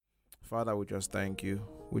Father, we just thank you.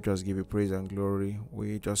 We just give you praise and glory.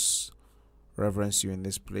 We just reverence you in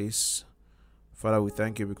this place. Father, we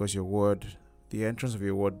thank you because your word, the entrance of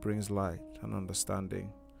your word brings light and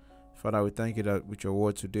understanding. Father, we thank you that with your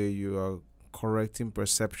word today, you are correcting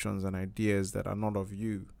perceptions and ideas that are not of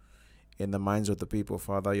you in the minds of the people.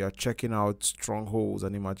 Father, you are checking out strongholds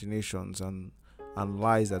and imaginations and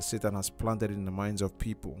lies that Satan has planted in the minds of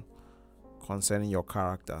people concerning your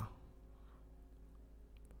character.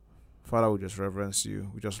 Father, we just reverence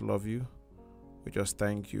you. We just love you. We just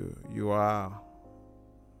thank you. You are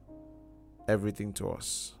everything to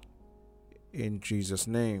us. In Jesus'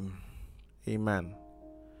 name, amen.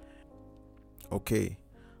 Okay.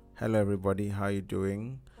 Hello, everybody. How are you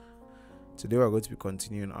doing? Today, we're going to be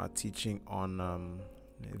continuing our teaching on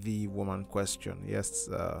the woman question.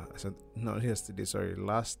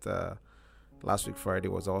 Last week, Friday,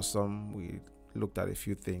 was awesome. We looked at a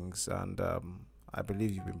few things, and I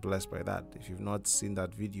believe you've been blessed by that. If you've not seen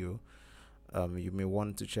that video, you may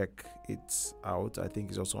want to check it out. I think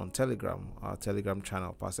it's also on Telegram, our Telegram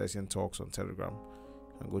channel, Pastor Etienne Talks on Telegram,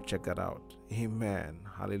 and go check that out. Amen.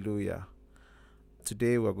 Hallelujah.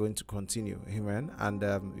 Today we're going to continue. Amen. And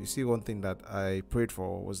you see, one thing that I prayed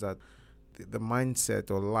for was that the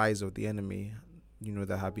mindset or lies of the enemy,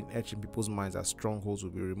 that have been etched in people's minds as strongholds,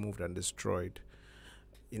 will be removed and destroyed.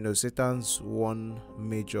 Satan's one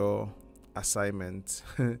major assignment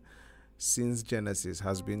since Genesis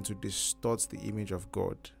has been to distort the image of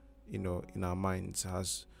God, in our minds,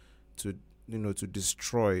 has to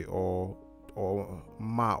destroy or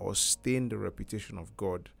mar or stain the reputation of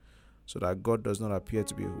God, so that God does not appear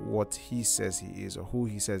to be what he says he is or who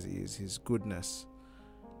he says he is, his goodness.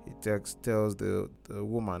 He tells the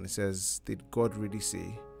woman, he says, did God really say?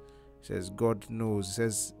 He says, God knows. He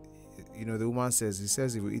says, the woman says, he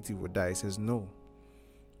says, if you eat, you will die. He says, no,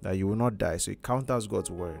 that you will not die. So he counters God's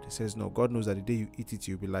word. He says, no, God knows that the day you eat it,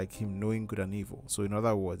 you'll be like him, knowing good and evil. So in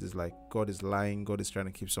other words, it's like God is lying. God is trying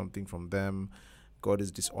to keep something from them. God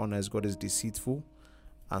is dishonest. God is deceitful.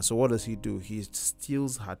 And so what does he do? He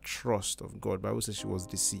steals her trust of God. The Bible says she was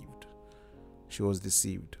deceived. She was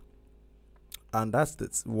deceived. And that's the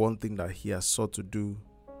one thing that he has sought to do,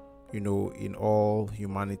 in all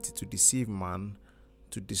humanity, to deceive man,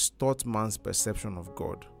 to distort man's perception of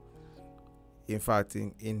God. In fact,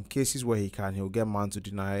 in cases where he can, he'll get man to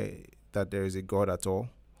deny that there is a God at all.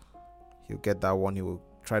 He'll get that one. He will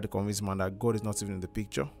try to convince man that God is not even in the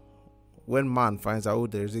picture. When man finds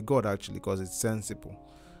out, there is a God, actually, because it's sensible.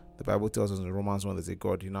 The Bible tells us in Romans 1 there's a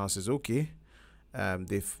God. He now says, okay,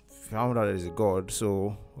 they've found out there's a God,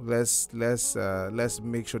 so let's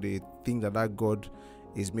make sure they think that God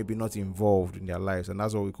is maybe not involved in their lives, and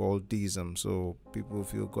that's what we call deism. So people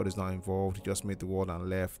feel God is not involved. He just made the world and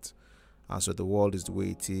left, and so the world is the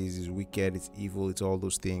way it is. It's wicked, it's evil, it's all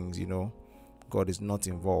those things. God is not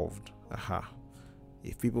involved.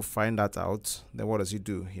 If people find that out, then what does he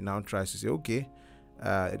do? He now tries to say, okay,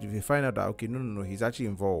 if you find out that, okay, no, he's actually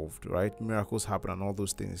involved, right? Miracles happen and all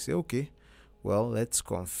those things. Say, okay, well, let's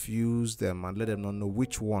confuse them and let them not know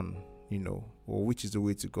which one, or which is the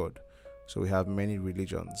way to God. So we have many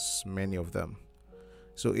religions, many of them.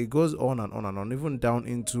 So it goes on and on and on, even down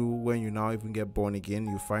into when you now even get born again,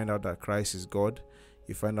 you find out that Christ is God.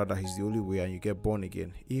 You find out that he's the only way, and you get born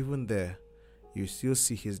again. Even there, you still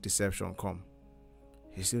see his deception come.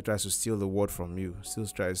 He still tries to steal the word from you, still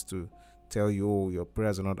tries to tell you, oh, your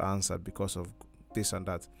prayers are not answered because of this and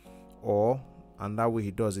that. And that way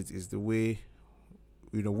he does it is the way,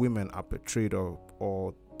 women are portrayed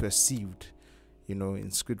or perceived,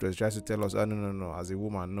 in scriptures. He tries to tell us, oh, no, as a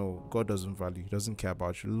woman, no, God doesn't value, he doesn't care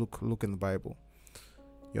about you. Look in the Bible.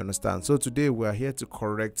 You understand? So today we are here to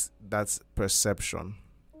correct that perception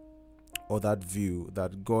or that view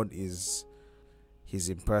that God he's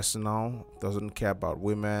impersonal, doesn't care about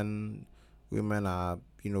women. Women are,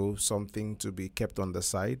 something to be kept on the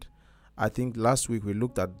side. I think last week we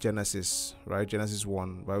looked at Genesis, right? Genesis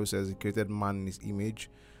 1, the Bible says he created man in his image,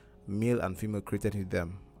 male and female created he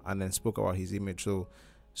them, and then spoke about his image. So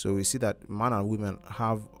we see that man and woman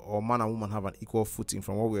have an equal footing.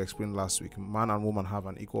 From what we explained last week, man and woman have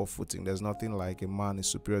an equal footing. There's nothing like a man is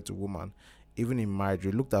superior to woman. Even in marriage,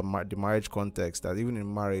 we looked at the marriage context, that even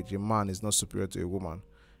in marriage, a man is not superior to a woman.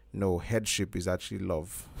 No, headship is actually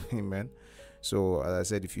love. Amen. So as I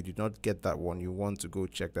said, if you did not get that one, you want to go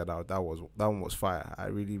check that out. That one was fire. I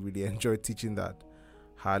really, really enjoyed teaching that.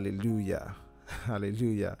 Hallelujah.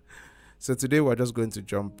 Hallelujah. So today we're just going to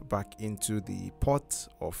jump back into the pot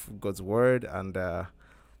of God's word, and we're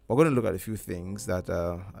going to look at a few things that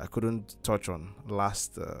I couldn't touch on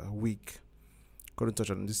last week. Couldn't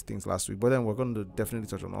touch on these things last week, but then we're going to definitely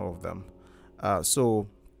touch on all of them. So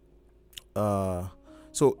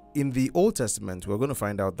So in the Old Testament, we're going to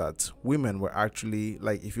find out that women were actually,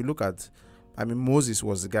 like, if you look at, I mean, Moses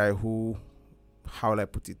was the guy who, how will I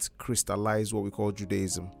put it, crystallized what we call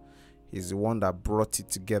Judaism. He's the one that brought it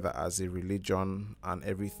together as a religion and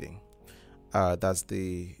everything. That's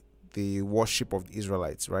the worship of the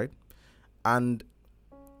Israelites, right? And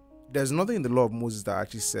there's nothing in the law of Moses that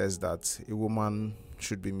actually says that a woman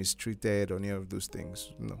should be mistreated or any of those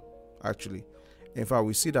things. No, actually. In fact,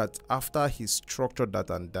 we see that after he structured that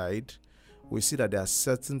and died, we see that there are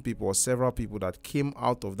certain people or several people that came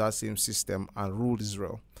out of that same system and ruled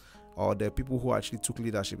Israel. Or there are people who actually took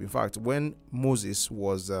leadership. In fact, when Moses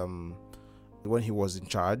was, when he was in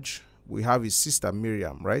charge, we have his sister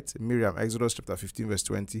Miriam, right? Miriam, Exodus chapter 15, verse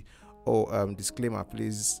 20. Disclaimer,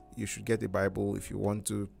 please, you should get a Bible if you want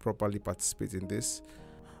to properly participate in this.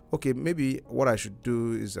 Okay, maybe what I should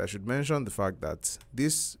do is I should mention the fact that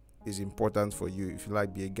this is important for you if you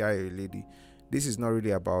like be a guy or a lady. This is not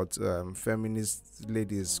really about feminist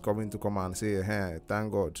ladies come and say, hey,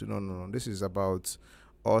 thank God. No. This is about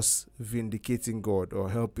us vindicating God or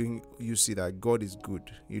helping you see that God is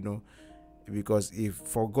good, because if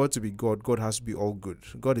for God to be God, God has to be all good.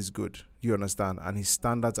 God is good, you understand? And his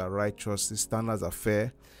standards are righteous, his standards are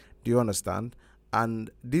fair. Do you understand?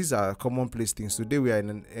 And these are commonplace things. Today we are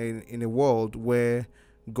in a world where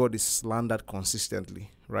God is slandered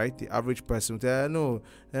consistently, right? The average person will say, no,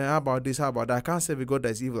 how about this, how about that? I can't serve a God that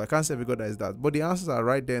is evil, I can't serve a God that is that. But the answers are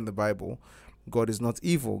right there in the Bible. God is not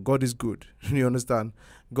evil, God is good. You understand?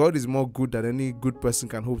 God is more good than any good person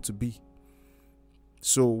can hope to be.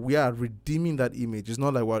 So we are redeeming that image. It's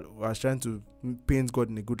not like we're trying to paint God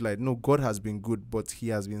in a good light. No, God has been good, but he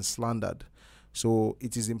has been slandered. So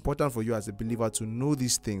it is important for you as a believer to know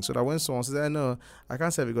these things, so that when someone says, no, I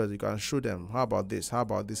can't serve God, you can show them, how about this, how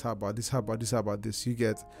about this, how about this, how about this, how about this. You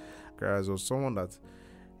get, guys, or someone that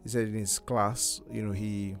he said in his class,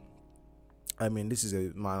 this is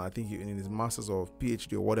a man, I think in his master's or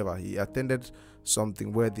PhD or whatever, he attended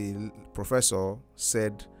something where the professor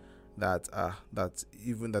said that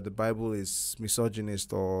even that the Bible is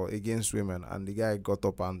misogynist or against women, and the guy got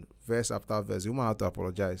up and verse after verse, the woman had to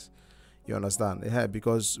apologize. You understand? Yeah,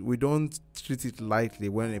 because we don't treat it lightly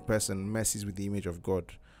when a person messes with the image of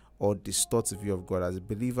God or distorts the view of God. As a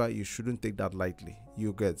believer, you shouldn't take that lightly.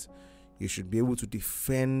 You should be able to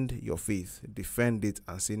defend your faith, defend it,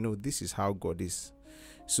 and say, no, this is how God is.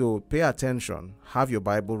 So pay attention, have your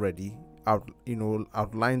Bible ready,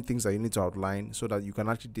 outline things that you need to outline so that you can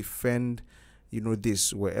actually defend,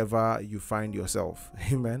 this wherever you find yourself.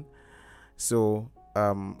 Amen. So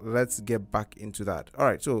let's get back into that. All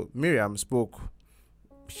right, so Miriam spoke.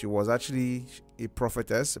 She was actually a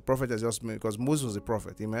prophetess. A prophetess just because Moses was a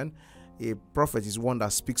prophet. Amen. A prophet is one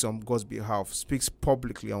that speaks on God's behalf, speaks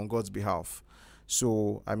publicly on God's behalf.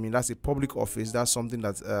 So that's a public office. That's something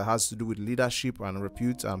that has to do with leadership and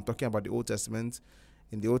repute. I'm talking about the Old Testament.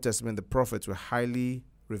 In the Old Testament, the prophets were highly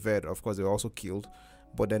revered. Of course, they were also killed,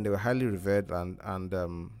 but then they were highly revered, and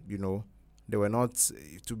they were not,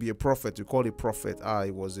 to be a prophet, to call a prophet,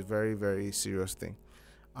 it was a very, very serious thing.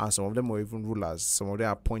 And some of them were even rulers. Some of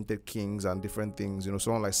them appointed kings and different things.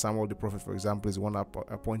 Someone like Samuel the prophet, for example, is the one that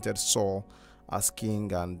appointed Saul as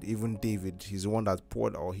king, and even David, he's the one that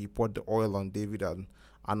poured the oil on David and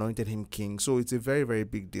anointed him king. So it's a very, very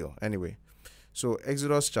big deal. Anyway, so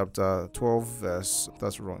Exodus chapter 12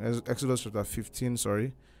 Exodus chapter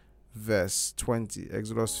 15, verse 20.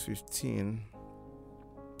 Exodus 15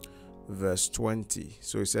 verse 20.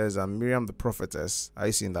 So it says, and Miriam the prophetess, are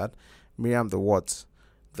you seeing that? Miriam the what?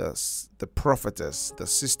 The prophetess, the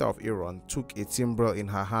sister of Aaron, took a timbrel in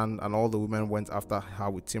her hand, and all the women went after her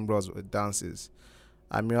with timbrels with dances.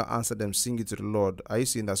 And Miriam answered them, sing it to the Lord. Are you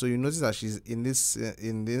seeing that? So you notice that she's in this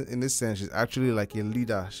sense, she's actually like a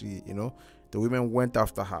leader. She, the women went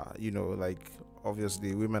after her. Like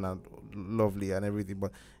obviously women are lovely and everything,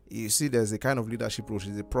 but you see, there's a kind of leadership role.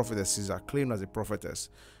 She's a prophetess. She's acclaimed as a prophetess.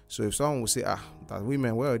 So if someone will say, that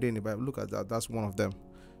women, where are they in the Bible? Look at that. That's one of them.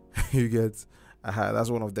 You get, that's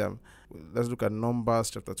one of them. Let's look at Numbers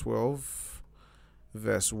chapter 12,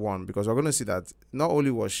 verse 1, because we're going to see that not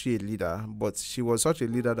only was she a leader, but she was such a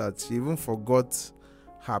leader that she even forgot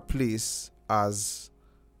her place as,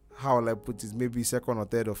 how will I put it, maybe second or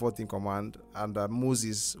third or fourth in command, and that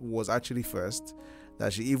Moses was actually first,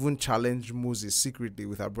 that she even challenged Moses secretly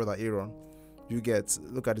with her brother Aaron. You get,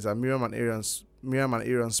 look at this, and Miriam and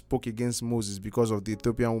Aaron spoke against Moses because of the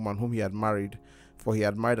Ethiopian woman whom he had married, for he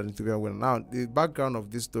had married an Ethiopian woman. Now, the background of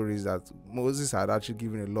this story is that Moses had actually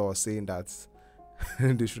given a law saying that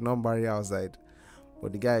they should not marry outside,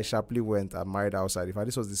 but the guy sharply went and married outside. In fact,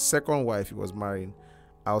 this was the second wife he was marrying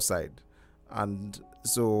outside. And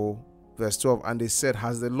so Verse 12, and they said,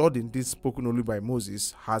 has the Lord indeed spoken only by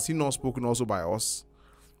Moses? Has he not spoken also by us?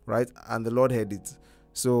 Right? And the Lord heard it.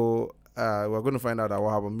 So we're going to find out that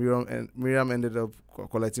what happened. Miriam ended up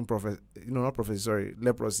collecting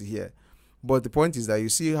leprosy here. But the point is that you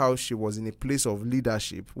see how she was in a place of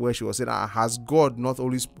leadership where she was saying, has God not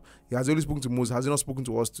only he has only spoken to Moses, has he not spoken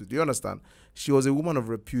to us too? Do you understand? She was a woman of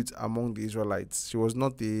repute among the Israelites. She was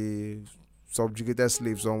not a subjugated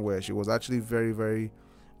slave somewhere. She was actually very, very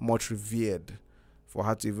much revered for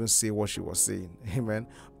her to even say what she was saying. Amen.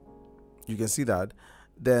 You can see that.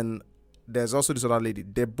 Then there's also this other lady,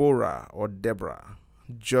 Deborah,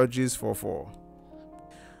 Judges 4:4.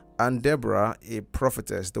 And Deborah, a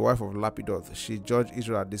prophetess, the wife of Lapidoth, she judged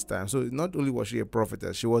Israel at this time. So not only was she a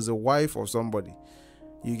prophetess, she was the wife of somebody.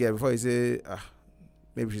 You get, before you say,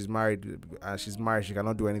 maybe she's married, and she's married, she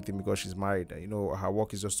cannot do anything because she's married. Her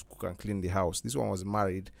work is just to cook and clean the house. This one was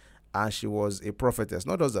married, and she was a prophetess.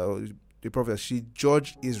 Not just the prophetess, she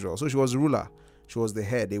judged Israel. So she was a ruler. She was the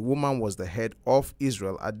head. A woman was the head of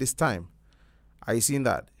Israel at this time. Are you seeing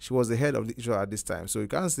that? She was the head of Israel at this time. So you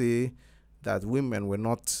can't say that women were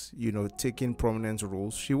not, taking prominent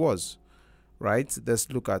roles. She was, right? Let's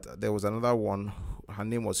look at, there was another one. Her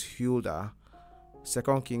name was Huldah.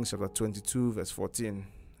 2 Kings chapter 22 verse 14.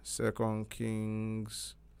 2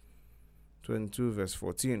 Kings 22 verse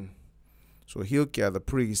 14. So Hilkiah the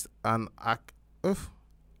priest and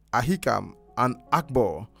Ahikam and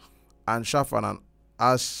Akbor and Shaphan and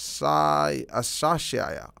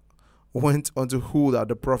Ashashiah went unto Huldah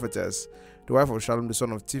the prophetess, the wife of Shalom the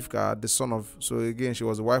son of Tifka, the son of, so again she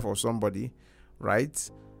was the wife of somebody,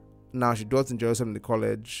 right? Now she dwelt in Jerusalem in the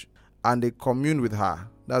college, and they communed with her.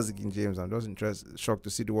 That's the King James. I'm just shocked to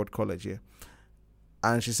see the word college here.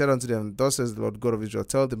 And she said unto them, thus says the Lord God of Israel,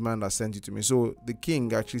 tell the man that sent you to me. So the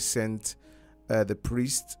king actually sent the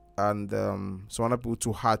priest and some other people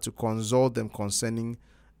to her to consult them concerning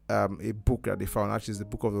a book that they found. Actually, it's the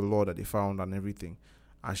book of the Lord that they found and everything.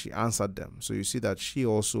 And she answered them. So you see that she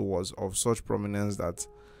also was of such prominence that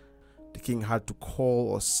the king had to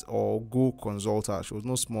call us or go consult her. She was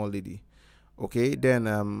no small lady. Okay,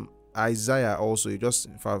 then Isaiah also, in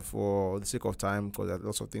fact, for the sake of time, because there are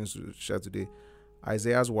lots of things to share today,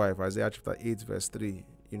 Isaiah's wife, Isaiah chapter 8 verse 3,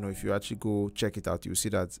 if you actually go check it out, you see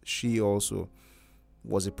that she also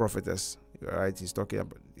was a prophetess, right? He's talking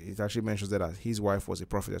about, it actually mentions that his wife was a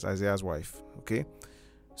prophetess, Isaiah's wife. Okay,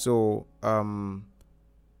 so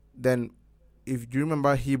then if you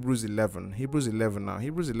remember Hebrews 11 now,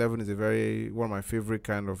 Hebrews 11 is one of my favorite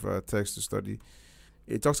kind of text to study.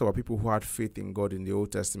 It talks about people who had faith in God in the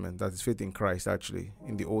Old Testament. That is faith in Christ, actually,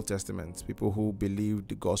 in the Old Testament. People who believed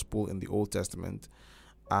the gospel in the Old Testament.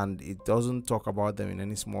 And it doesn't talk about them in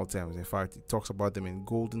any small terms. In fact, it talks about them in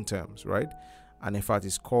golden terms, right? And in fact,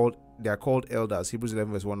 they are called elders. Hebrews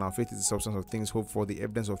 11 verse 1. Now, faith is the substance of things hoped for, the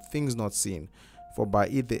evidence of things not seen. For by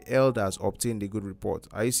it the elders obtained a good report.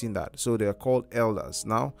 Are you seeing that? So they are called elders.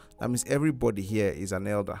 Now, that means everybody here is an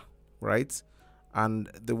elder, right? And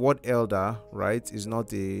the word elder, right, is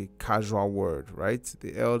not a casual word, right?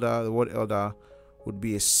 The word elder would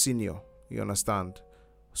be a senior. You understand?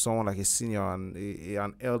 Someone like a senior, and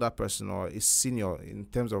an elder person, or a senior in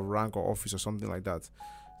terms of rank or office or something like that.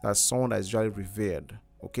 That's someone that is usually revered.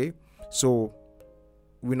 Okay, so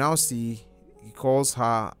we now see he calls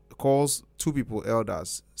two people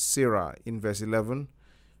elders. Sarah in verse 11.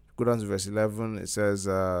 Go down to verse 11. It says,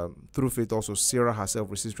 through faith also Sarah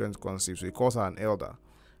herself received strength to conceive. So he calls her an elder.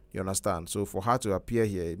 You understand? So for her to appear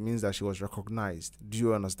here, it means that she was recognized. Do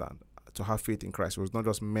you understand? To have faith in Christ. It was not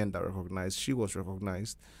just men that recognized. She was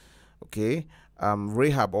recognized. Okay.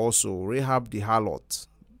 Rahab the harlot.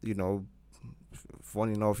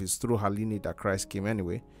 Funny enough, it's through her lineage that Christ came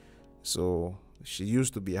anyway. So she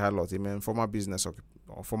used to be a harlot. Amen. Former business or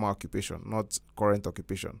former occupation, not current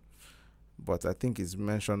occupation. But I think it's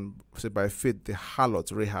mentioned, say, by faith the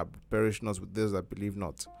harlot Rahab perished not with those that believe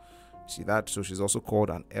not. See that? So she's also called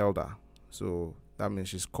an elder. So that means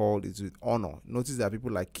she's called it with honor. Notice that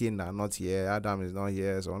people like Cain are not here, Adam is not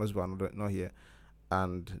here, so those people are not here.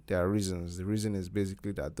 And there are reasons. The reason is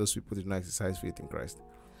basically that those people did not exercise faith in Christ.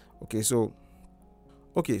 Okay, so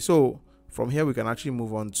from here we can actually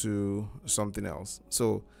move on to something else.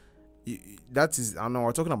 So that is, I know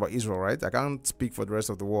we're talking about Israel, right? I can't speak for the rest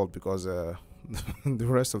of the world because the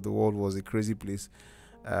rest of the world was a crazy place.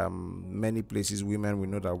 Many places, women, we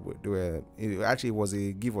know that it was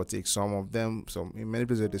a give or take. In many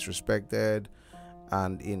places were disrespected,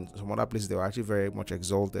 and in some other places they were actually very much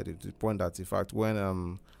exalted, to the point that, in fact,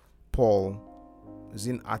 when Paul is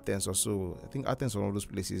in Athens or so, I think Athens was one of those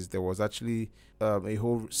places, there was actually a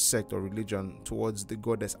whole sect or religion towards the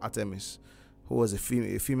goddess Artemis, who was a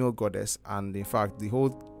female goddess, and in fact the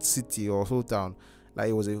whole city or whole town, like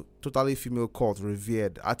it was a totally female cult,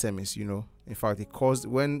 revered Artemis. In fact, it caused,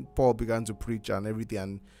 when Paul began to preach and everything,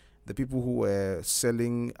 and the people who were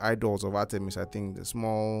selling idols of Artemis, I think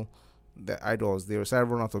the idols, they started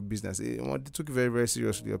running out of business. They took it very, very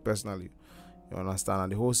seriously, personally. You understand?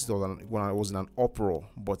 And the whole city was in an uproar,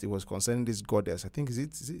 but it was concerning this goddess. I think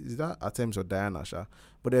is that Artemis or Diana, Sha?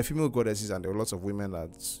 But there are female goddesses, and there were lots of women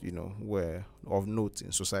that were of note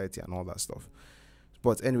in society and all that stuff.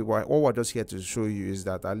 But anyway, what we're just here to show you is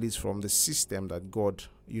that, at least from the system that God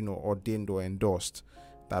ordained or endorsed,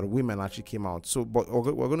 that women actually came out. So, but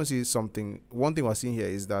we're going to see something. One thing we're seeing here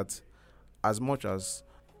is that, as much as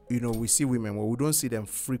we see women, well, we don't see them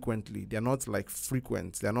frequently. They're not like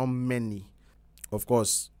frequent. They're not many. Of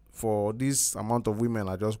course, for this amount of women,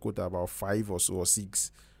 I just quoted about 5 or so, or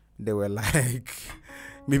 6. There were like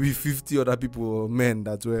maybe 50 other people, or men,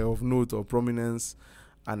 that were of note or prominence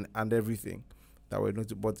and everything that were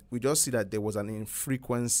noted. But we just see that there was an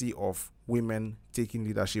infrequency of women taking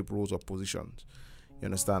leadership roles or positions. You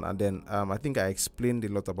understand? And then I think I explained a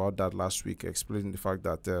lot about that last week, explaining the fact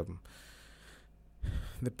that the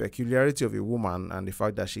peculiarity of a woman and the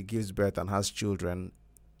fact that she gives birth and has children,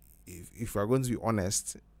 if we're going to be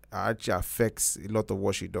honest, actually affects a lot of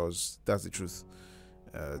what she does. That's the truth.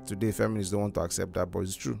 Today, feminists don't want to accept that, but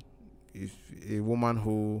it's true. If a woman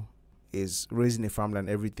who is raising a family and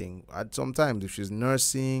everything, at sometimes if she's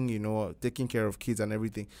nursing, taking care of kids and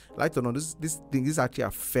everything, like to know this actually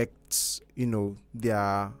affects,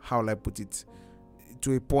 their, how will I put it,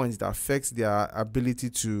 to a point that affects their ability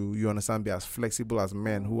to, be as flexible as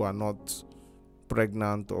men who are not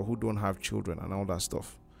pregnant or who don't have children and all that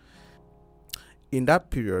stuff. In that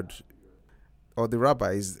period, or the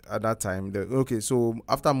rabbis at that time, so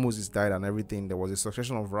after Moses died and everything, there was a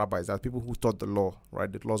succession of rabbis, that people who taught the law,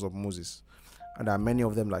 right, the laws of Moses, and there are many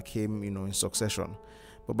of them that came, in succession.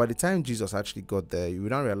 But by the time Jesus actually got there, you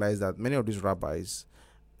now realize that many of these rabbis,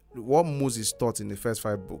 what Moses taught in the first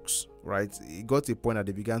 5 books, right, it got to a point that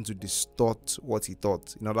they began to distort what he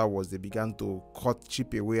taught. In other words, they began to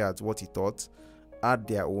chip away at what he taught, add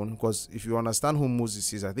their own. Because if you understand who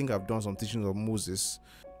Moses is, I think I've done some teachings of Moses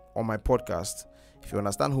on my podcast. If you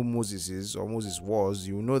understand who Moses is, or Moses was,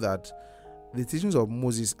 you know that the teachings of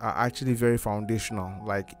Moses are actually very foundational.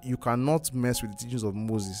 Like, you cannot mess with the teachings of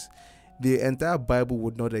Moses. The entire Bible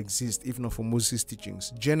would not exist if not for Moses'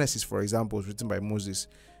 teachings. Genesis, for example, was written by Moses.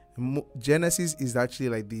 Genesis is actually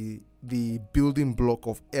like the building block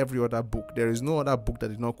of every other book. There is no other book that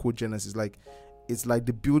did not quote Genesis. Like, it's like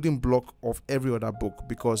the building block of every other book,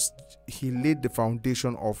 because he laid the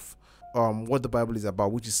foundation of what the Bible is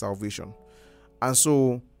about, which is salvation. And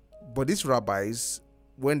so, but these rabbis,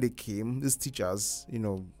 when they came, these teachers,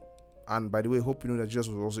 and by the way, hope you know that Jesus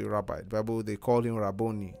was also a rabbi. The Bible, they called him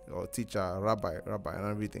Rabboni, or teacher, rabbi,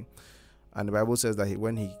 and everything. And the Bible says that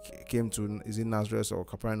when he came to, is it Nazareth or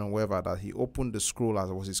Capernaum, wherever, that he opened the scroll as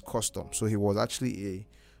was his custom. So he was actually a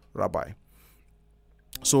rabbi.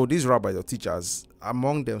 So these rabbis or teachers,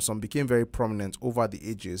 among them, some became very prominent over the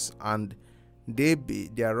ages, and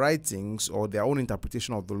their writings or their own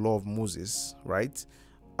interpretation of the law of Moses, right,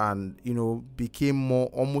 and became more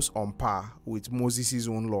almost on par with Moses'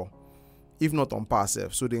 own law, if not on par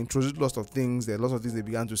self. So they introduced lots of things. There are lots of things they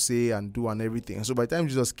began to say and do and everything. And so by the time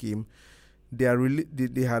Jesus came, they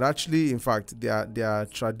had actually, in fact, their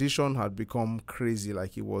tradition had become crazy,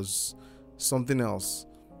 like it was something else.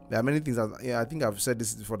 There are many things that, I think I've said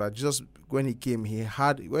this before, that Jesus, when he came, he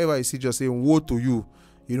had, wherever you see just saying, woe to you,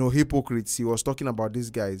 hypocrites, he was talking about these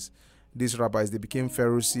guys, these rabbis. They became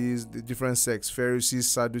Pharisees, the different sects, Pharisees,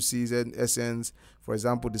 Sadducees, and Essenes. For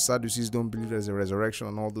example, the Sadducees don't believe there's a resurrection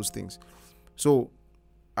and all those things. So,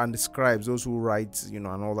 and the scribes, those who write, and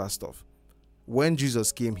all that stuff. When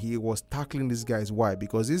Jesus came, he was tackling these guys. Why?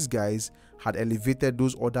 Because these guys had elevated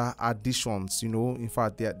those other additions, in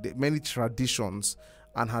fact, there are many traditions,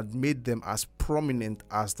 and had made them as prominent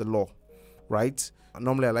as the law, right?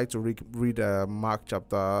 Normally, I like to read Mark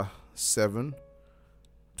chapter 7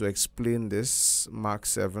 to explain this. Mark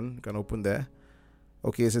 7, you can open there.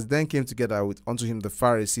 Okay, it says, then came together unto him the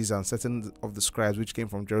Pharisees and certain of the scribes which came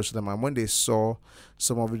from Jerusalem. And when they saw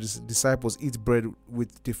some of his disciples eat bread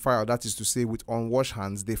with defiled, that is to say, with unwashed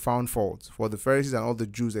hands, they found fault. For the Pharisees and all the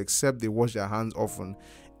Jews, except they wash their hands often,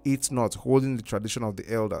 eat not, holding the tradition of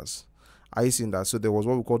the elders. Are you seeing that? So there was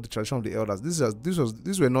what we call the tradition of the elders.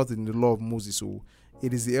 These were not in the law of Moses. So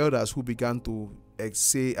it is the elders who began to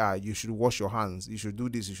say, you should wash your hands, you should do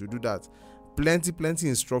this, you should do that. Plenty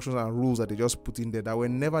instructions and rules that they just put in there that were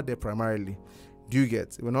never there primarily. Do you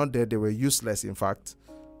get? They were not there. They were useless, in fact.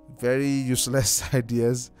 Very useless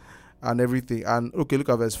ideas. and everything. And okay, look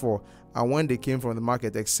at verse 4. And when they came from the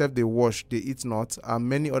market, except they wash, they eat not, and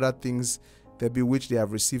many other things there be which they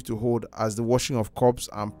have received to hold, as the washing of cups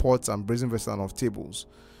and pots and brazen vessels and of tables.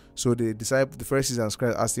 So the Pharisees and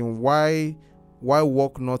scribes asked him, why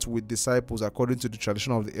walk not with disciples according to the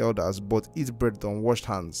tradition of the elders, but eat bread with unwashed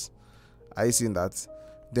hands? Are you seeing that?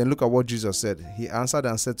 Then look at what Jesus said. He answered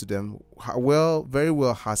and said to them, well, very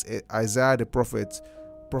well has Isaiah the prophet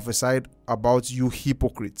prophesied about you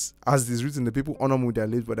hypocrites. As it is written, the people honor me with their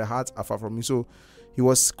lips, but their hearts are far from me. So he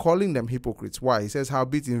was calling them hypocrites. Why? He says,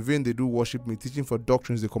 howbeit in vain they do worship me, teaching for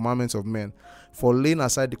doctrines the commandments of men. For laying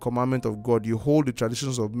aside the commandment of God, you hold the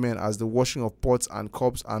traditions of men, as the washing of pots and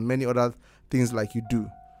cups and many other things like you do.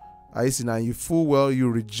 I see now, you full well you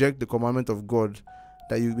reject the commandment of God,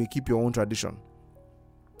 that you may keep your own tradition.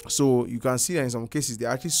 So you can see that in some cases they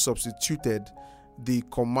actually substituted the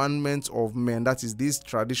commandments of men, that is these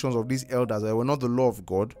traditions of these elders that were not the law of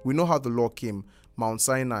God. We know how the law came. Mount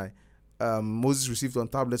Sinai, Moses received on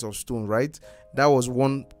tablets of stone, right? That was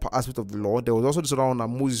one aspect of the law. There was also this other one that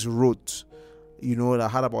Moses wrote, that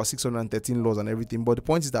had about 613 laws and everything. But the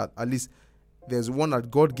point is that at least there's one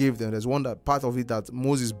that God gave them. There's one that part of it that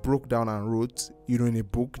Moses broke down and wrote, in a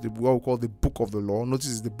book, what we call the book of the law.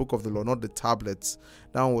 Notice it's the book of the law, not the tablets.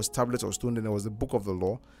 That one was tablets of stone, then there was the book of the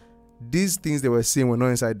law. These things they were saying were not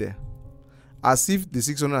inside there. As if the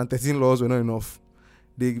 613 laws were not enough.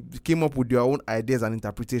 They came up with their own ideas and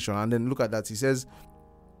interpretation. And then look at that. He says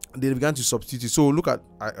they began to substitute. So look at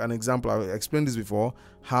an example. I explained this before.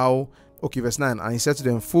 How, verse 9. And he said to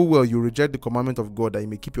them, full well you reject the commandment of God, that you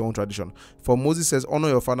may keep your own tradition. For Moses says, honor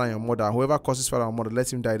your father and your mother. And whoever curses father or mother,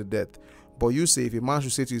 let him die the death. But you say, if a man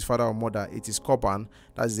should say to his father or mother, it is korban,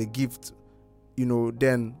 that is a gift,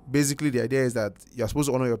 then basically the idea is that you're supposed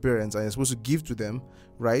to honor your parents and you're supposed to give to them,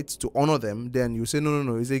 right? To honor them. Then you say,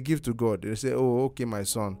 no, it's a gift to God. They say, oh, okay, my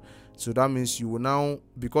son. So that means you will now,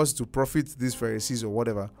 because to profit these Pharisees or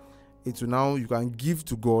whatever, it will now, you can give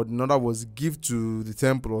to God. In other words, give to the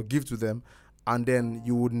temple or give to them, and then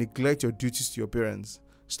you would neglect your duties to your parents.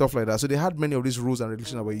 Stuff like that. So they had many of these rules and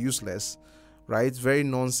regulations that were useless, right? Very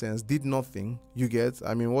nonsense, did nothing. You get?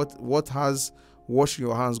 I mean, what has washing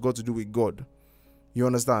your hands got to do with God? You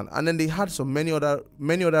understand? And then they had many other,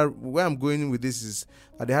 where I'm going with this is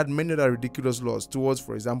that they had many other ridiculous laws towards,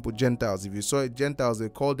 for example, Gentiles. If you saw Gentiles, they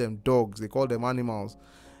called them dogs, they called them animals.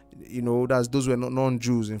 That's those were not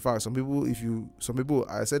non-Jews. In fact, some people,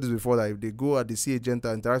 I said this before, that if they go and they see a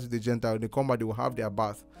Gentile, interact with a Gentile, they come back, they will have their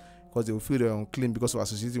bath, because they will feel they're unclean because of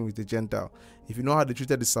associating with the Gentile. If you know how they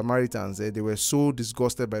treated the Samaritans, they were so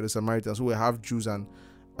disgusted by the Samaritans, who were half Jews and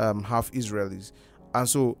half Israelis. And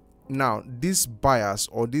so now this bias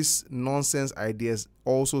or these nonsense ideas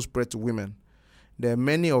also spread to women. There are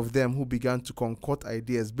many of them who began to concoct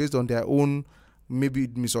ideas based on their own maybe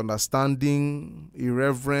misunderstanding,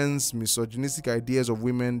 irreverence, misogynistic ideas of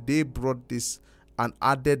women. They brought this and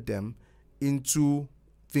added them into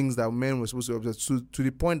things that men were supposed to observe, to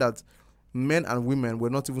the point that men and women were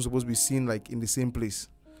not even supposed to be seen like in the same place,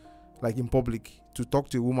 like in public. To talk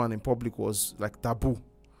to a woman in public was like taboo,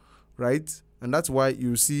 right? And that's why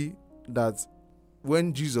you see that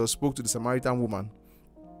when Jesus spoke to the Samaritan woman,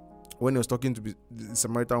 when he was talking to the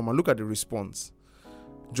Samaritan woman, look at the response.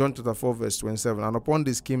 John chapter 4 verse 27. And upon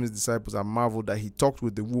this came his disciples and marveled that he talked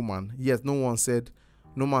with the woman. Yet no man said,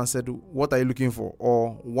 what are you looking for?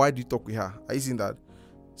 Or why do you talk with her? Are you seeing that?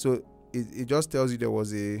 So it just tells you there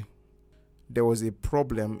was a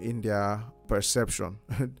problem in their perception.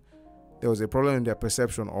 There was a problem in their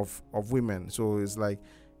perception of women. So it's like,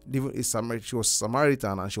 she was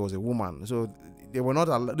Samaritan and she was a woman. So they were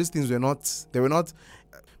not, these things were not,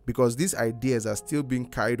 because these ideas are still being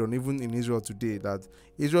carried on even in Israel today, that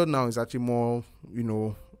Israel now is actually more,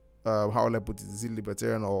 how will I put it, is it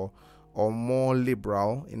libertarian or more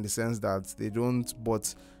liberal, in the sense that they don't,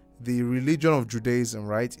 but the religion of Judaism,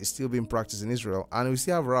 right, is still being practiced in Israel. And we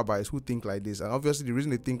still have rabbis who think like this. And obviously the reason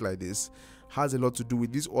they think like this has a lot to do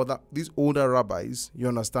with these older rabbis, you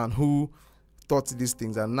understand, who taught these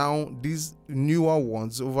things. And now these newer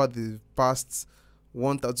ones over the past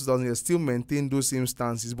 1,000-2,000 years still maintain those same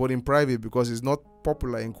stances, but in private, because it's not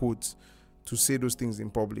popular, in quotes, to say those things in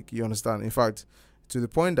public. You understand? In fact, to the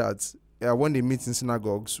point that when they meet in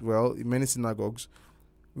synagogues, in many synagogues,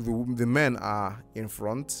 the men are in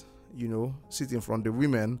front, sit in front. The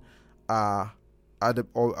women are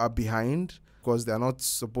behind, because they are not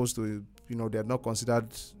supposed to, they are not considered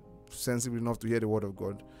sensible enough to hear the word of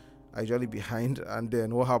God. Are usually behind. And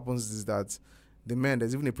then what happens is that the men,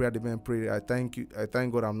 there's even a prayer the men pray, I thank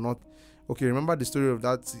God I'm not. Okay, remember the story of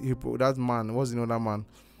that man, what's the name of that man?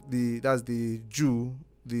 That's the Jew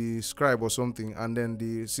the scribe or something, and then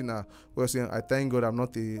the sinner was saying, I thank God I'm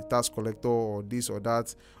not a tax collector or this or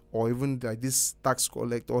that, or even like this tax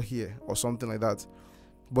collector here or something like that.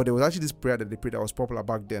 But there was actually this prayer that they prayed that was popular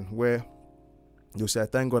back then, where they'll say, I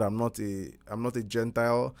thank God I'm not a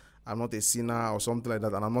Gentile, I'm not a sinner or something like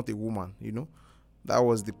that, and I'm not a woman. That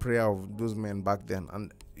was the prayer of those men back then.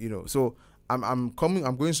 And so I'm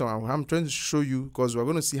going somewhere. I'm trying to show you, because we're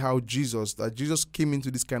going to see how Jesus came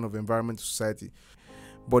into this kind of environment, society.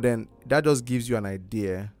 But then that just gives you an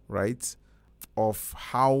idea, right, of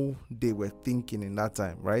how they were thinking in that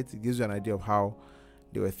time, right? It gives you an idea of how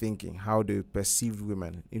they were thinking, how they perceived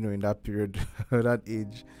women, in that period, that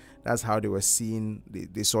age. That's how they were seeing,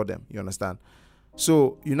 they saw them, you understand?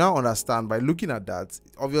 So you now understand, by looking at that,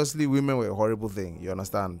 obviously women were a horrible thing, you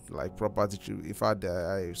understand? Like property. In fact,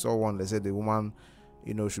 I saw one that said the woman,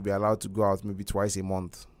 should be allowed to go out maybe twice a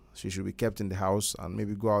month. She should be kept in the house and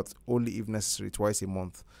maybe go out only if necessary twice a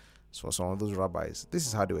month. So for some of those rabbis, this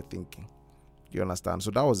is how they were thinking. You understand?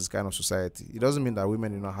 So that was this kind of society. It doesn't mean that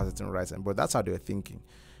women do not have certain rights, but that's how they were thinking.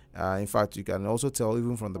 In fact, you can also tell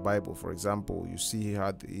even from the Bible. For example, you see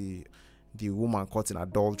how the woman caught in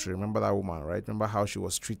adultery. Remember that woman, right? Remember how she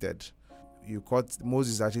was treated.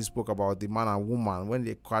 Moses actually spoke about the man and woman. When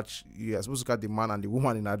they catch, you are supposed to catch the man and the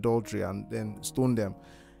woman in adultery and then stone them.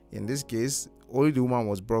 In this case, only the woman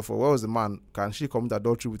was brought forward. Where was the man? Can she commit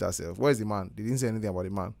adultery with herself? Where is the man? They didn't say anything about the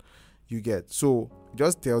man. You get. So it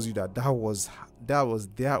just tells you that was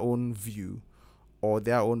their own view or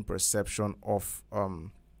their own perception of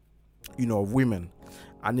of women.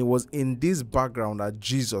 And it was in this background that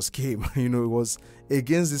Jesus came. It was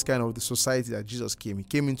against this kind of the society that Jesus came. He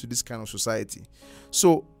came into this kind of society.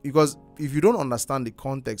 So, because if you don't understand the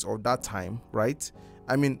context of that time, right?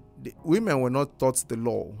 I mean, the women were not taught the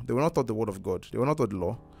law. They were not taught the word of God. They were not taught the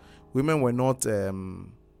law. Women were not,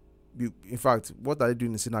 in fact, what are they doing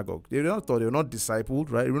in the synagogue? They were not taught. They were not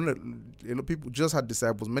discipled, right? People just had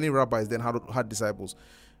disciples. Many rabbis then had disciples.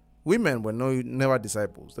 Women were never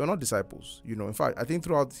disciples. They were not disciples. In fact, I think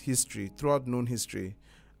throughout known history,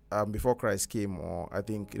 before Christ came, or I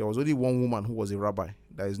think there was only one woman who was a rabbi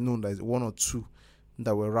that is known. There is one or two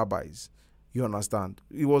that were rabbis. You understand?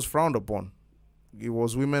 It was frowned upon. It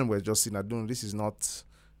was women were just seen as doing this is not.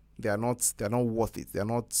 They are not worth it.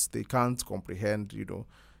 They can't comprehend.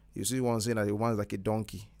 You see one saying that a woman is like a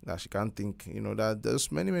donkey, that she can't think, that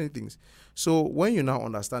there's many, many things. So when you now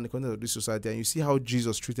understand the context of this society and you see how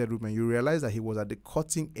Jesus treated women, you realize that he was at the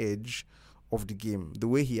cutting edge of the game. The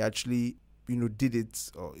way he actually, did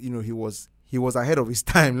it, he was ahead of his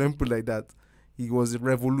time, let me put it like that. He was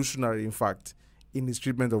revolutionary, in fact, in his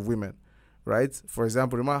treatment of women, right? For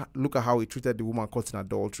example, look at how he treated the woman caught in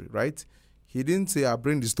adultery, right? He didn't say, I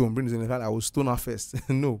bring the stone. In fact, I will stone her first.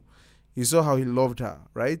 No. You saw how he loved her,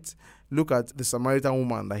 right? Look at the Samaritan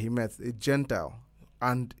woman that he met, a Gentile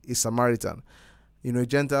and a Samaritan. A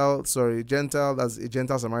Gentile, that's a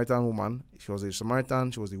Gentile Samaritan woman. She was a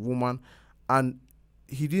Samaritan, she was a woman. And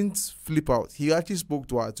he didn't flip out. He actually spoke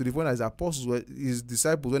to her to the point that his apostles, his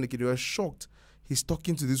disciples, when they came, they were shocked. He's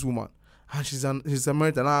talking to this woman. And she's a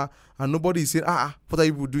Samaritan. And nobody is saying, what are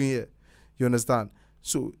you people doing here? You understand?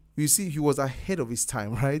 So, you see, he was ahead of his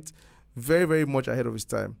time, right? Very, very much ahead of his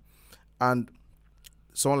time. And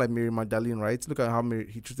someone like Mary Magdalene, right? Look at how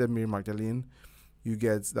he treated Mary Magdalene. You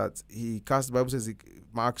get that the Bible says,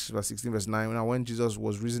 Mark 16 verse 9, now when Jesus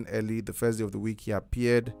was risen early, the first day of the week, he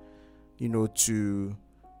appeared, to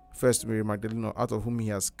first Mary Magdalene, out of whom he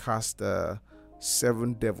has cast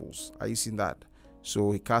 7 devils. Are you seeing that?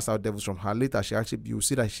 So he cast out devils from her. Later, you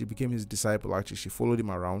see that she became his disciple. Actually, she followed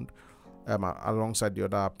him around alongside the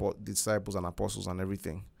other disciples and apostles and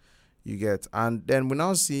everything. You get. And then we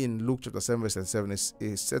now see in Luke chapter 7 verse 7,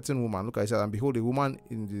 a certain woman, look at it, said, and behold, a woman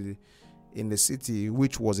in the city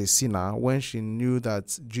which was a sinner, when she knew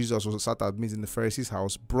that Jesus was sat at meat in the Pharisee's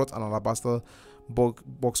house, brought an alabaster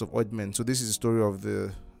box of ointment. So this is the story of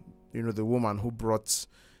the woman who brought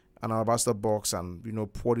an alabaster box and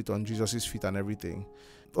poured it on Jesus' feet and everything.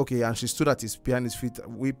 Okay, and she stood behind his feet,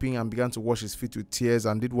 weeping, and began to wash his feet with tears,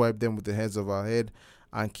 and did wipe them with the hairs of her head,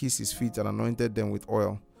 and kissed his feet, and anointed them with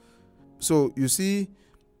oil. So you see,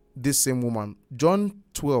 this same woman, John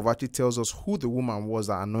 12 actually tells us who the woman was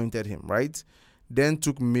that anointed him, right? Then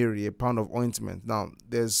took Mary a pound of ointment. Now,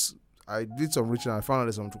 I did some research and I found out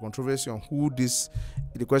there's some controversy on who this.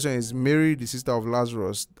 The question is, Mary, the sister of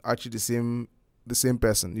Lazarus, actually the same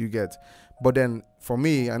person, you get. But then for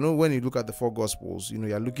me, I know when you look at the 4 Gospels,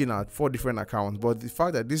 you're looking at 4 different accounts. But the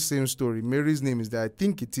fact that this same story, Mary's name is there, I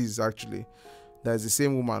think it is actually, there's the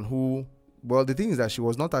same woman who. Well, the thing is that she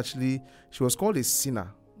was called a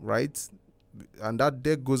sinner, right? And that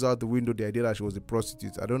there goes out the window, the idea that she was a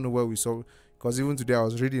prostitute. I don't know where we saw, because even today I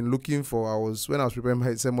was reading, when I was preparing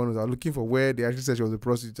my sermon, I was looking for where they actually said she was a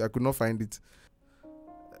prostitute. I could not find it.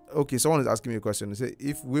 Okay, someone is asking me a question. They say,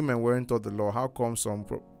 if women weren't taught the law, how come some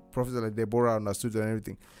prophets like Deborah understood and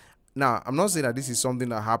everything? Now, I'm not saying that this is something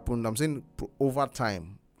that happened. I'm saying over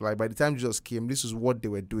time, like by the time Jesus came, this is what they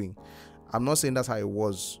were doing. I'm not saying that's how it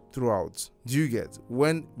was throughout. Do you get?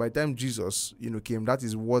 When by the time Jesus, came, that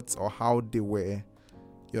is what or how they were,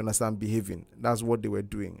 you understand, behaving. That's what they were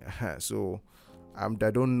doing. So, I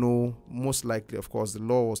don't know. Most likely, of course, the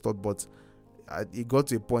law was taught, but it got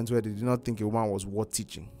to a point where they did not think a woman was worth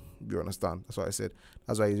teaching. You understand? That's what I said.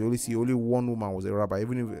 That's why you only see only one woman was a rabbi.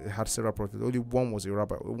 Even if it had several prophets, only one was a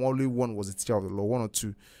rabbi. Only one was a teacher of the law. One or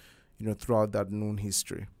two, throughout that known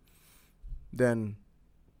history. Then,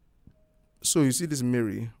 so you see this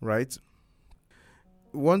Mary, right?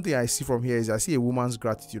 One thing I see from here is I see a woman's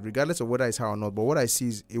gratitude, regardless of whether it's her or not. But what I see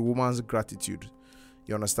is a woman's gratitude.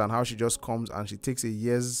 You understand how she just comes and she takes a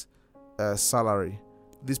year's salary.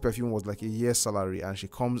 This perfume was like a year's salary, and she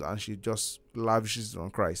comes and she just lavishes it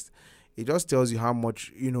on Christ. It just tells you how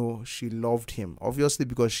much, she loved him. Obviously,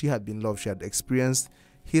 because she had been loved, she had experienced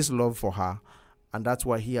his love for her, and that's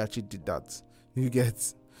why he actually did that. You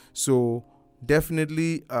get? So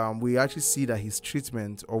definitely, we actually see that his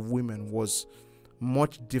treatment of women was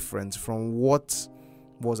much different from what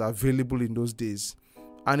was available in those days.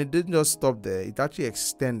 And it didn't just stop there. It actually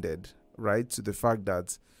extended, right, to the fact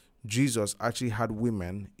that Jesus actually had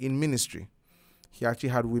women in ministry. He actually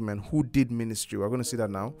had women who did ministry. We're going to see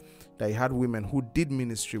that now, that he had women who did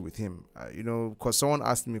ministry with him. Because someone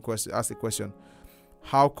asked a question,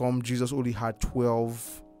 how come Jesus only had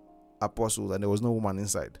 12 apostles and there was no woman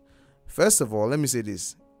inside? First of all, let me say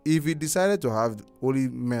this. If he decided to have only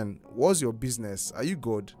men, what's your business? Are you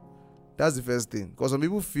God? That's the first thing. Because some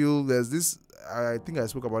people feel there's this, I think I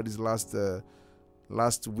spoke about this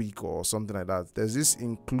last week or something like that. There's this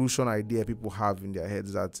inclusion idea people have in their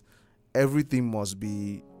heads that everything must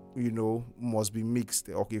be mixed.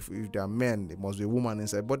 Okay, if there are men, there must be a woman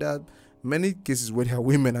inside. But there are many cases where there are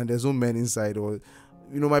women and there's no men inside. Or,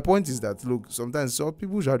 my point is that, look, sometimes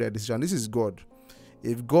people should have their decision. This is God.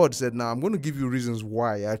 If God said, now I'm going to give you reasons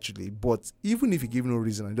why, actually, but even if you give no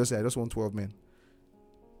reason and just say, I just want 12 men.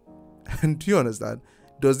 And do you understand?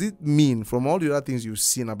 Does it mean, from all the other things you've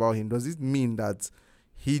seen about him, does it mean that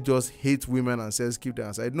he just hates women and says, keep them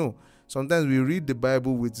aside? No. Sometimes we read the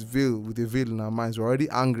Bible with a veil in our minds. We're already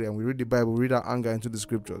angry and we read the Bible, read our anger into the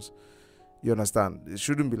scriptures. You understand? It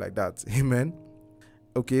shouldn't be like that. Amen?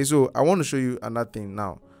 Okay, so I want to show you another thing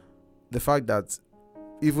now. The fact that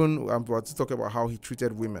even I'm about to talk about how he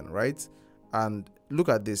treated women, right? And look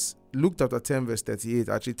at this. Luke chapter 10 verse 38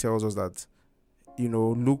 actually tells us that,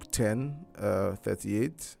 Luke 10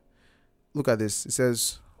 38. Look at this. It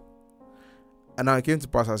says, and now it came to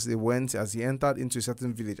pass as he entered into a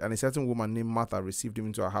certain village, and a certain woman named Martha received him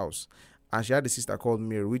into her house. And she had a sister called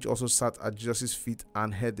Mary, which also sat at Jesus' feet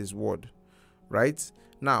and heard his word. Right?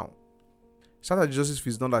 Now, sat at Jesus'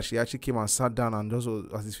 feet is not that she actually came and sat down and just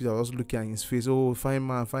at his feet. I was also looking at his face. Oh, fine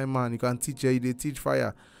man. You can teach here. They teach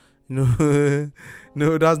fire. No,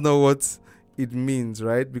 no, that's not what it means,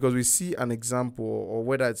 right? Because we see an example, or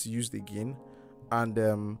whether it's used again,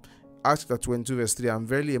 and Acts chapter 22 verse 3. And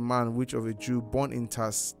verily a man which of a Jew born in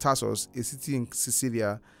Tarsus, a city in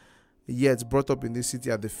Sicilia, yet brought up in this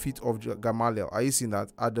city at the feet of Gamaliel. Are you seeing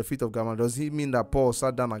that? At the feet of Gamaliel. Does it mean that Paul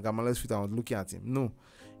sat down at Gamaliel's feet and was looking at him? No.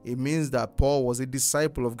 It means that Paul was a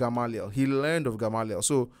disciple of Gamaliel. He learned of Gamaliel.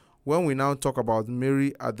 So when we now talk about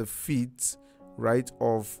Mary at the feet, right,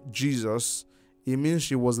 of Jesus, it means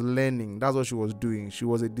she was learning. That's what she was doing. She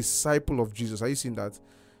was a disciple of Jesus. Are you seeing that?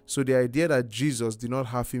 So the idea that Jesus did not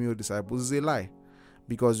have female disciples is a lie,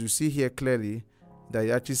 because you see here clearly that it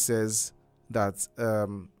actually says that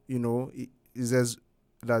it says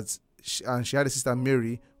that she had a sister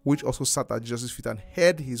Mary, which also sat at Jesus' feet and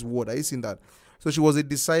heard his word. Are you seeing that? So she was a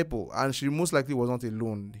disciple, and she most likely was not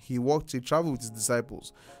alone. He traveled with his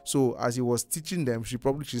disciples. So as he was teaching them, she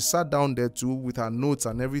sat down there too with her notes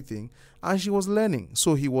and everything, and she was learning.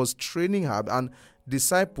 So he was training her, and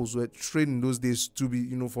disciples were trained in those days to be,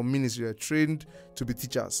 for ministry, were trained to be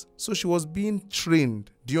teachers. So she was being trained,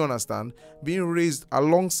 do you understand? Being raised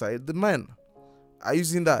alongside the men. Are you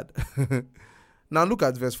seeing that? Now look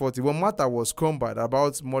at verse 40. When Martha was cumbered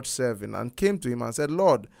about much serving, and came to him and said,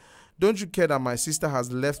 Lord, don't you care that my sister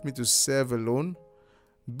has left me to serve alone?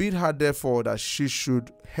 Bid her therefore that she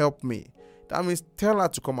should help me. That means tell her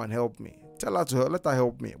to come and help me. Let her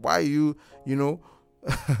help me. Why are you,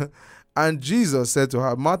 And Jesus said to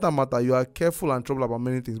her, Martha, Martha, you are careful and troubled about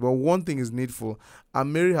many things, but one thing is needful,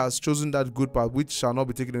 and Mary has chosen that good part which shall not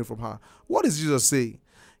be taken away from her. What is Jesus saying?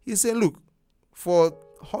 He's saying, look, for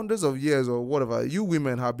hundreds of years or whatever, you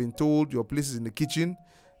women have been told your place is in the kitchen,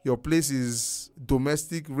 your place is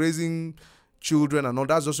domestic, raising children, and all.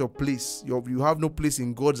 That's just your place. You have no place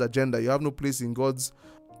in God's agenda. You have no place in God's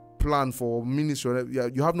plan for ministry.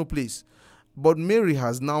 You have no place. But Mary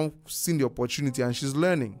has now seen the opportunity and she's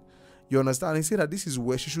learning. You understand? He said that this is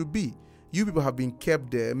where she should be. You people have been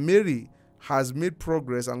kept there. Mary has made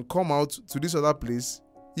progress and come out to this other place.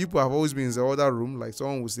 You people have always been in the other room, like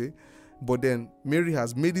someone would say. But then Mary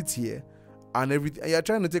has made it here and everything. And you're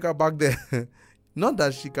trying to take her back there. Not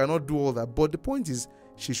that she cannot do all that, but the point is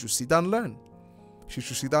she should sit and learn. She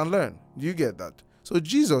should sit and learn. Do you get that? So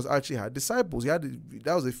Jesus actually had disciples. That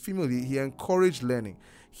was a female. He encouraged learning.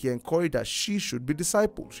 He encouraged that she should be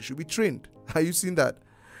discipled. She should be trained. Are you seeing that?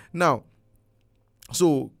 Now,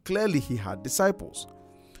 so clearly he had disciples.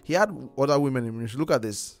 He had other women in ministry. Look at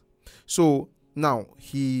this. So now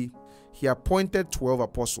he appointed 12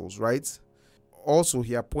 apostles, right? Also,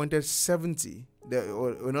 he appointed 70.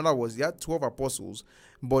 In other words, he had 12 apostles,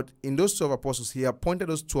 but in those 12 apostles, he appointed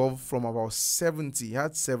those 12 from about 70. He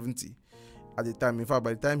had 70 at the time. In fact,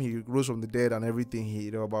 by the time he rose from the dead and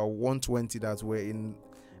everything, there were about 120 that were in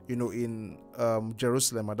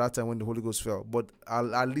Jerusalem at that time when the Holy Ghost fell. But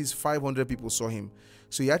at least 500 people saw him.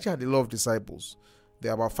 So he actually had a lot of disciples.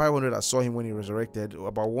 There are about 500 that saw him when he resurrected,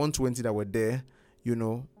 about 120 that were there,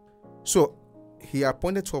 So he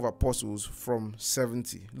appointed 12 apostles from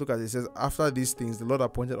 70. Look at it. It says, after these things, the Lord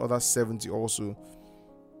appointed other 70 also,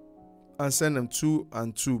 and sent them 2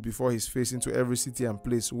 and 2 before his face into every city and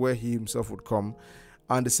place where he himself would come.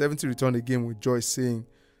 And the 70 returned again with joy, saying,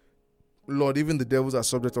 Lord, even the devils are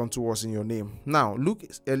subject unto us in your name. Now, Luke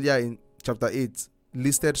earlier in chapter 8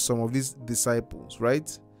 listed some of these disciples,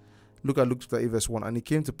 right? Look at Luke chapter 8 verse 1. And it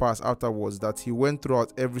came to pass afterwards that he went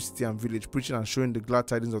throughout every city and village, preaching and showing the glad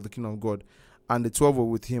tidings of the kingdom of God. And the 12 were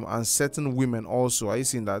with him, and certain women also. Are you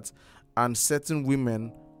seeing that? And certain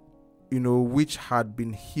women, which had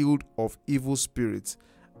been healed of evil spirits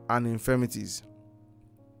and infirmities.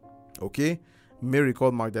 Okay? Mary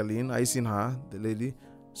called Magdalene. Are you seeing her? The lady.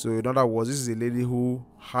 So in other words, this is a lady who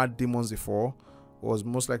had demons before, was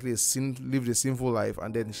most likely lived a sinful life,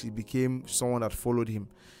 and then she became someone that followed him.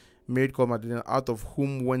 Mary called Magdalene, out of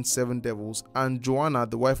whom went 7 devils, and Joanna,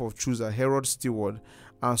 the wife of Chusa, Herod's steward,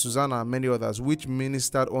 and Susanna, and many others, which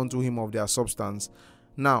ministered unto him of their substance.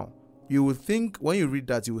 Now, you would think, when you read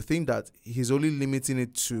that, you would think that he's only limiting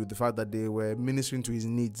it to the fact that they were ministering to his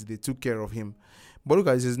needs. They took care of him. But look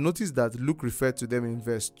at it, notice that Luke referred to them in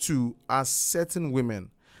verse 2 as certain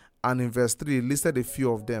women. And in verse 3, listed a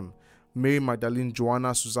few of them, Mary Magdalene,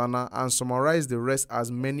 Joanna, Susanna, and summarized the rest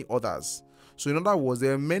as many others. So in other words,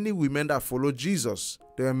 there are many women that followed Jesus.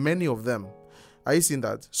 There are many of them. Are you seeing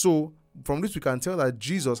that? So from this, we can tell that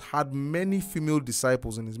Jesus had many female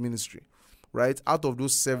disciples in his ministry, right? Out of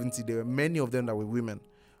those 70, there were many of them that were women.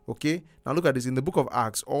 Okay? Now look at this. In the book of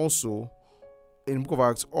Acts also,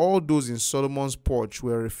 all those in Solomon's porch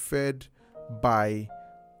were referred by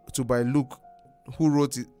Luke, who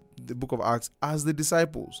wrote the book of Acts, as the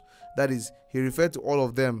disciples. That is, he referred to all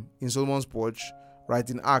of them in Solomon's porch, right,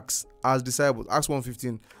 in Acts, as disciples. Acts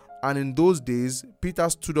 1:15. And in those days, Peter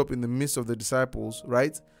stood up in the midst of the disciples,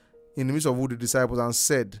 right, in the midst of the disciples, and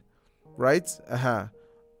said, right,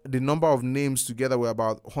 the number of names together were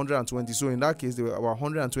about 120. So in that case, there were about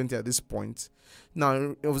 120 at this point.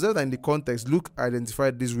 Now, observe that in the context, Luke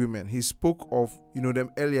identified these women. He spoke of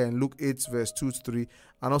them earlier in Luke 8 verse 2-3,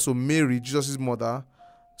 and also Mary, Jesus' mother.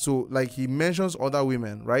 So like he mentions other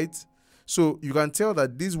women, right? So you can tell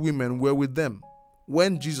that these women were with them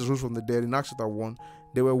when Jesus rose from the dead. In Acts chapter 1,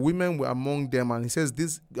 there were women among them, and he says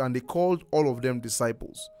this, and they called all of them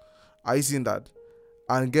disciples. Are you seeing that?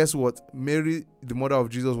 And guess what? Mary, the mother of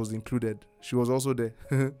Jesus, was included. She was also there.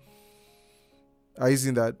 Are you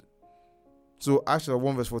seeing that? So Acts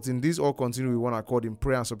 1 verse 14, these all continue with one accord in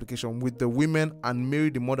prayer and supplication with the women and Mary,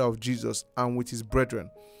 the mother of Jesus, and with his brethren.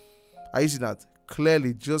 Are you seeing that?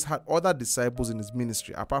 Clearly, Jesus had other disciples in his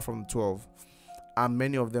ministry apart from the 12, and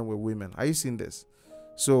many of them were women. Are you seeing this?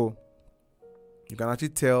 So you can actually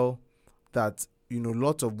tell that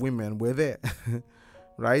lots of women were there.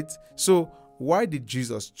 Right? So why did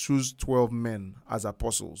Jesus choose 12 men as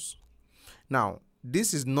apostles? Now,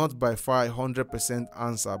 this is not by far a 100%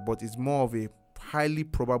 answer, but it's more of a highly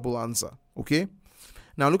probable answer. Okay?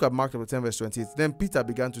 Now look at Mark chapter 10 verse 28. Then Peter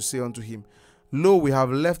began to say unto him, Lo, we have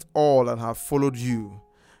left all and have followed you.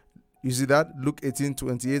 You see that? Luke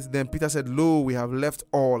 18:28. Then Peter said, "Lo, we have left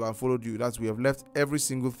all and followed you." That's, we have left every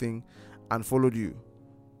single thing and followed you.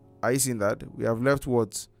 Are you seeing that? We have left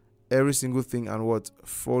what? Every single thing and what?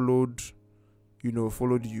 Followed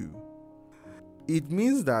you. It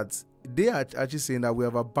means that they are actually saying that we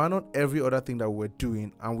have abandoned every other thing that we're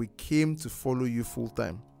doing and we came to follow you full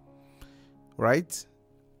time. Right?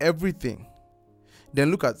 Everything. Then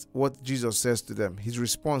look at what Jesus says to them. His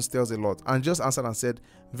response tells a lot. And just answered and said,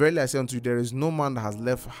 "Verily I say unto you, there is no man that has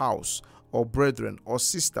left house, or brethren, or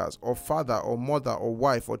sisters, or father, or mother, or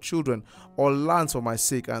wife, or children, or lands for my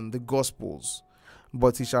sake and the gospel's,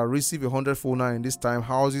 but he shall receive 100-fold now in this time,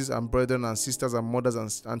 houses and brethren and sisters and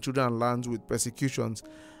mothers and children and lands with persecutions,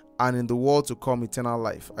 and in the world to come eternal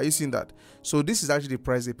life." Are you seeing that? So this is actually the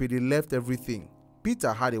price they paid. They left everything.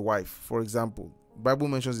 Peter had a wife, for example. The Bible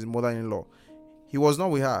mentions his mother-in-law. He was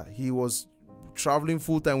not with her. He was traveling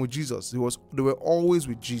full time with Jesus. They were always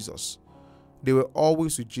with Jesus. They were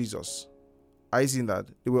always with Jesus. I seen that.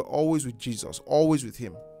 They were always with Jesus, always with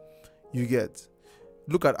him. You get.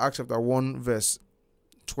 Look at Acts chapter 1 verse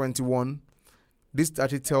 21. This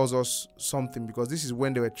actually tells us something, because this is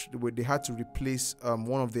when they had to replace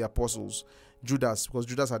one of the apostles, Judas, because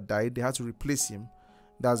Judas had died. They had to replace him.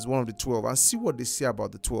 That's one of the 12. And see what they say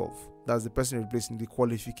about the 12. That's the person replacing, the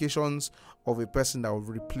qualifications of a person that will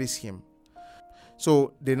replace him.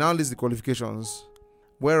 So they now list the qualifications.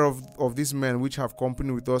 Whereof of these men which have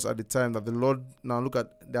company with us at the time that the Lord, now look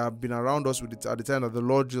at, they have been around us at the time that the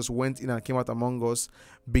Lord Jesus went in and came out among us,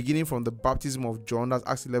 beginning from the baptism of John, that's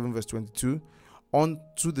Acts 11 verse 22, on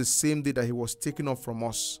to the same day that he was taken up from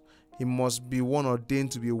us. He must be one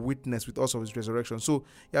ordained to be a witness with us of his resurrection. So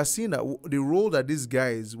you are seeing that the role that these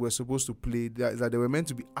guys were supposed to play, that they were meant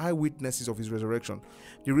to be eyewitnesses of his resurrection.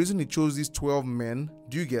 The reason he chose these 12 men,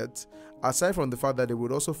 do you get, aside from the fact that they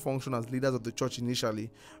would also function as leaders of the church initially,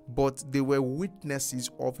 but they were witnesses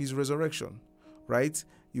of his resurrection, right?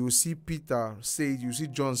 You will see Peter say it, you see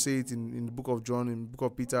John say it in the book of John, in the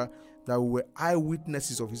book of Peter, that we were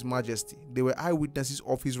eyewitnesses of his majesty. They were eyewitnesses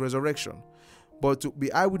of his resurrection. But to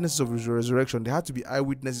be eyewitnesses of his resurrection, they had to be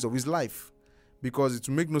eyewitnesses of his life. Because it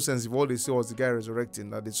would make no sense if all they saw was the guy resurrecting,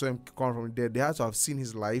 that they saw him come from the dead. They had to have seen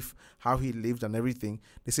his life, how he lived and everything.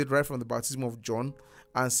 They said right from the baptism of John,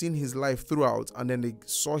 and seen his life throughout. And then they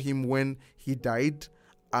saw him when he died.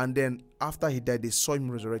 And then after he died, they saw him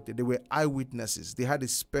resurrected. They were eyewitnesses. They had a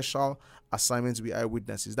special assignment to be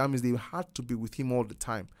eyewitnesses. That means they had to be with him all the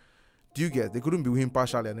time. Do you get? They couldn't be with him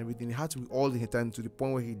partially and everything. They had to be all the time, to the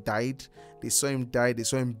point where he died. They saw him die. They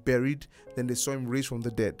saw him buried. Then they saw him raised from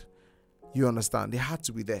the dead. You understand? They had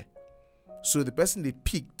to be there. So the person they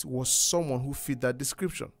picked was someone who fit that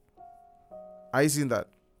description. Are you seeing that?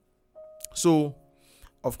 So,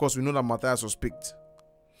 of course, we know that Matthias was picked.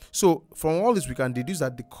 So from all this, we can deduce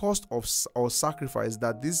that the cost of or sacrifice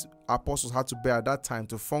that these apostles had to bear at that time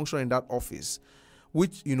to function in that office,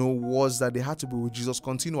 which, was that they had to be with Jesus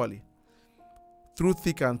continually. Through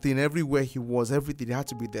thick and thin, everywhere he was, everything, they had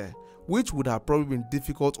to be there, which would have probably been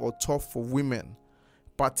difficult or tough for women,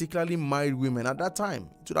 particularly married women at that time.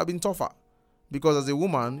 It would have been tougher, because as a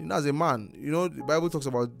woman, as a man, the Bible talks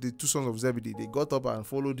about the two sons of Zebedee. They got up and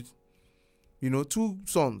followed, two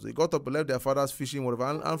sons. They got up and left their fathers fishing,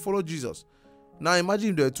 whatever, and followed Jesus. Now imagine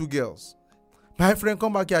if there are two girls. My friend,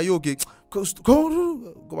 come back here. Are you okay? Go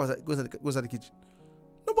inside the kitchen.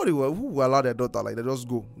 Nobody who will allow their daughter like that,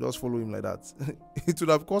 just follow him like that. It would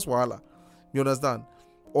have caused wahala. You understand?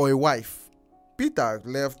 Or a wife. Peter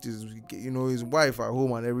left his wife at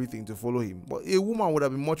home and everything to follow him. But a woman would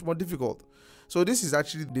have been much more difficult. So this is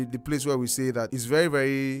actually the place where we say that it's very,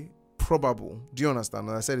 very probable. Do you understand?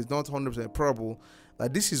 And I said it's not 100% probable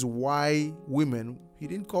that this is why he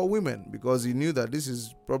didn't call women, because he knew that this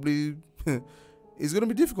is probably it's going to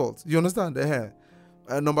be difficult. You understand?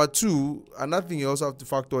 Number two, another thing you also have to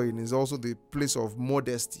factor in is also the place of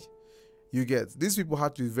modesty. You get, these people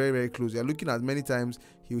had to be very, very close. You're looking at many times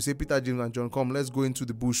he will say, Peter, James, and John, come, let's go into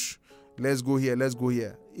the bush. Let's go here. Let's go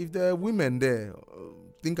here. If there are women there,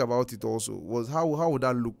 think about it also. How would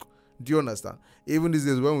that look? Do you understand? Even these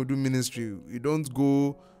days when we do ministry, you don't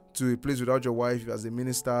go to a place without your wife as a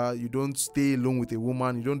minister. You don't stay alone with a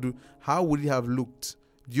woman. You don't do. How would it have looked?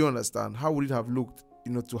 Do you understand? How would it have looked,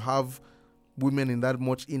 to have women in that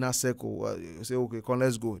much inner circle? You say, okay, come,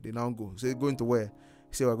 let's go. They now go. Say, going to where?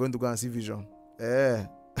 Say, we're going to go and see vision. It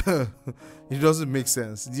doesn't make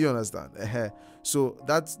sense. Do you understand? So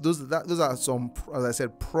those are some, as I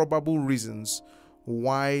said, probable reasons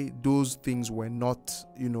why those things were not,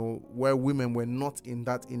 where women were not in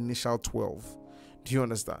that initial 12. Do you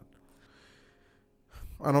understand?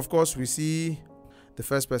 And of course, we see The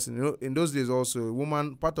first person, in those days also, a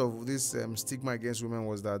woman, part of this stigma against women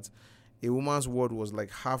was that a woman's word was like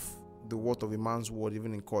half the worth of a man's word,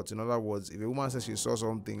 even in court. In other words, if a woman says she saw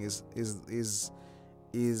something,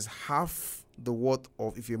 is half the worth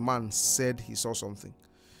of if a man said he saw something.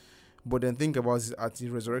 But then think about it, at the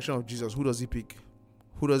resurrection of Jesus, who does he pick?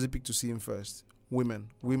 Who does he pick to see him first? Women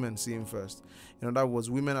see him first. In other words,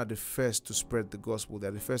 women are the first to spread the gospel.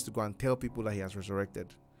 They're the first to go and tell people that he has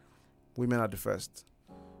resurrected. Women are the first.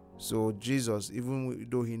 So Jesus, even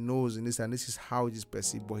though he knows in this, and this is how it is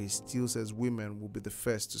perceived, but he still says women will be the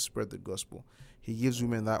first to spread the gospel. He gives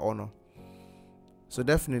women that honor. So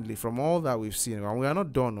definitely, from all that we've seen, and we are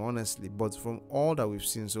not done, honestly, but from all that we've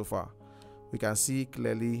seen so far, we can see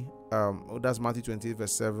clearly, that's Matthew 28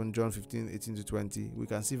 verse 7, John 15, 18 to 20. We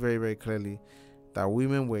can see very, very clearly that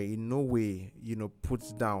women were in no way,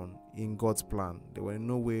 put down in God's plan. They were in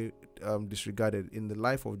no way disregarded. In the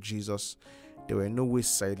life of Jesus, they were in no way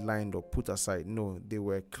sidelined or put aside. No, they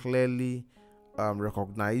were clearly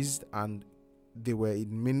recognized, and they were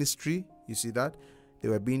in ministry. You see that? They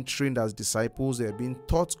were being trained as disciples. They were being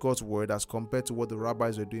taught God's word as compared to what the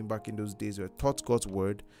rabbis were doing back in those days. They were taught God's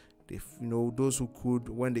word. They, those who could,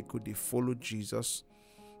 when they could, they followed Jesus.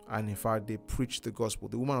 And in fact, they preached the gospel.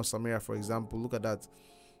 The woman of Samaria, for example, look at that.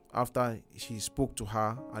 After he spoke to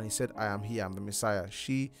her and he said, I am here, I'm the Messiah,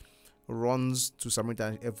 she runs to Samaria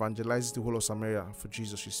and evangelizes the whole of Samaria for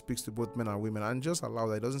Jesus. She speaks to both men and women and just allows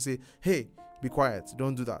her. He doesn't say, hey, be quiet,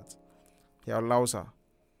 don't do that. He allows her.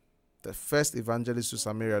 The first evangelist to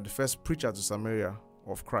Samaria, the first preacher to Samaria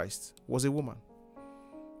of Christ was a woman.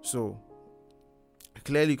 So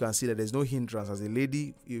clearly you can see that there's no hindrance as a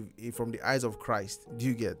lady, if from the eyes of Christ, do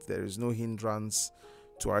you get, there is no hindrance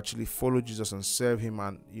to actually follow Jesus and serve him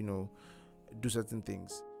and do certain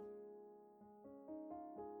things.